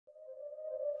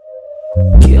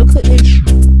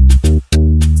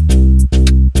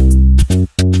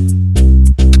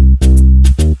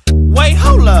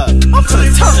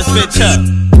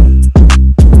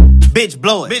bitch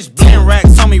blow it. 10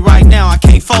 racks on me right now, I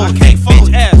can't fold it.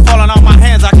 Bitch ass falling off my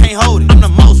hands, I can't hold it. I'm the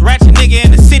most ratchet nigga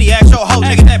in the city, ask your hoe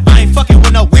nigga that I ain't fucking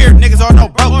with no weird niggas or no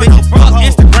broke bitches. Fuck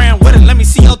Instagram with it, let me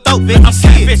see your throat, bitch. I'm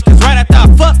catfish, cause right after I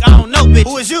fuck, I don't know, bitch.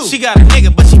 Who is you? She got a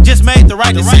nigga, but she just made the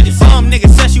right decision. Some nigga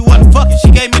said she wasn't fucking,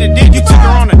 she gave me the dick. You took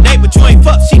her on a date, but you ain't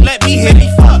fuck, she let me hit it.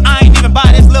 I ain't even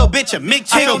buy this little bitch a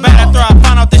McChicken. I feel bad after I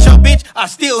found out this your bitch, I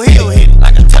still hit it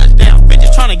like a touchdown.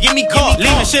 Bitches tryna get me caught,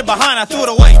 leaving shit behind, I threw it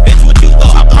away. Bitch, what you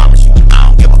thought? I promise you, I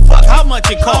don't give a fuck how much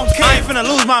it cost. I ain't finna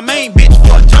lose my main bitch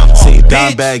for a jump off. See,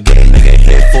 down bad, get a nigga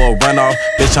hit for a runoff.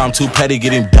 Bitch, I'm too petty,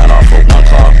 get him done off for one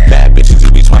call. Bad bitches,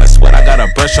 you be tryna sweat, I gotta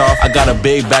brush off. I got a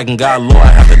big bag and got low, I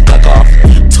have to duck off.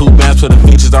 2 bands for the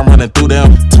features, I'm running through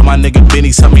them. Tell my nigga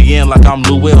Benny, send me in like I'm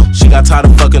Lou Will. She got tired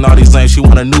of fucking all these lanes, she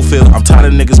want a new feel. I'm tired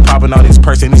of niggas popping all these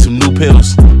perks, they need some new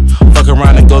pills. Fuck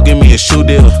around and go get me a shoe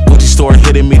deal. Gucci store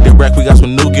hitting me direct, we got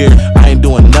some new gear. I ain't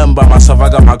doing nothing by myself, I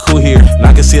got my crew here. And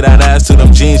I can see that ass to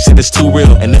them jeans, shit is too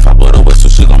real. And if I blow the whistle,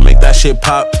 she gon' make that shit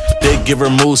pop. They give her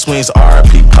mood swings,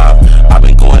 R.I.P. pop. I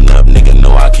been going up, nigga,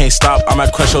 no I can't stop. I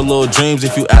might crush your little dreams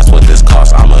if you ask what this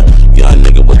costs. I'm a young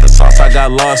nigga with the sauce, I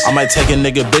got lost. I might take a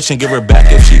nigga bitch and give her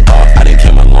back if she off. I done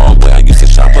came a long way, I used to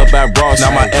shop up at Ross.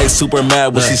 Now my ex super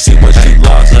mad when she see what she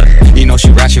lost. You know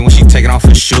she ratchet when she taking off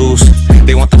her shoes.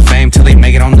 They want the fame till they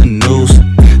make it on the news.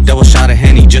 Double shot of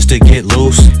Henny just to get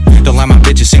loose. Don't like my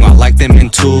bitches sing, I like them in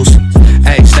twos.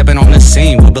 Hey, stepping on the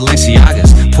scene with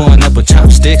Balenciagas, pulling up with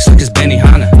chopsticks like it's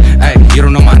Benihana. Hey, you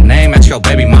don't know my name, ask your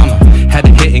baby mama. Had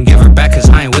to hit and give her back cause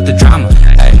I ain't with the drama.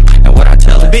 Hey, and what I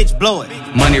tell her? Bitch blow it.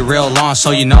 Money real long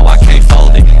so you know I can't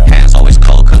fold it. Hands always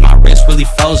cold cause my wrist really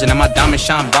frozen. And my diamonds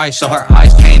shine bright so her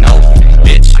eyes can't open.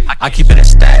 Bitch, I keep it a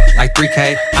stack like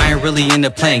 3K. I ain't really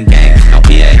into playing games, no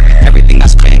PA. Everything I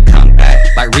spend come back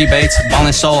like rebates.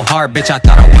 Ballin' so hard, bitch, I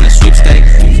thought I won a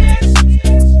sweepstakes.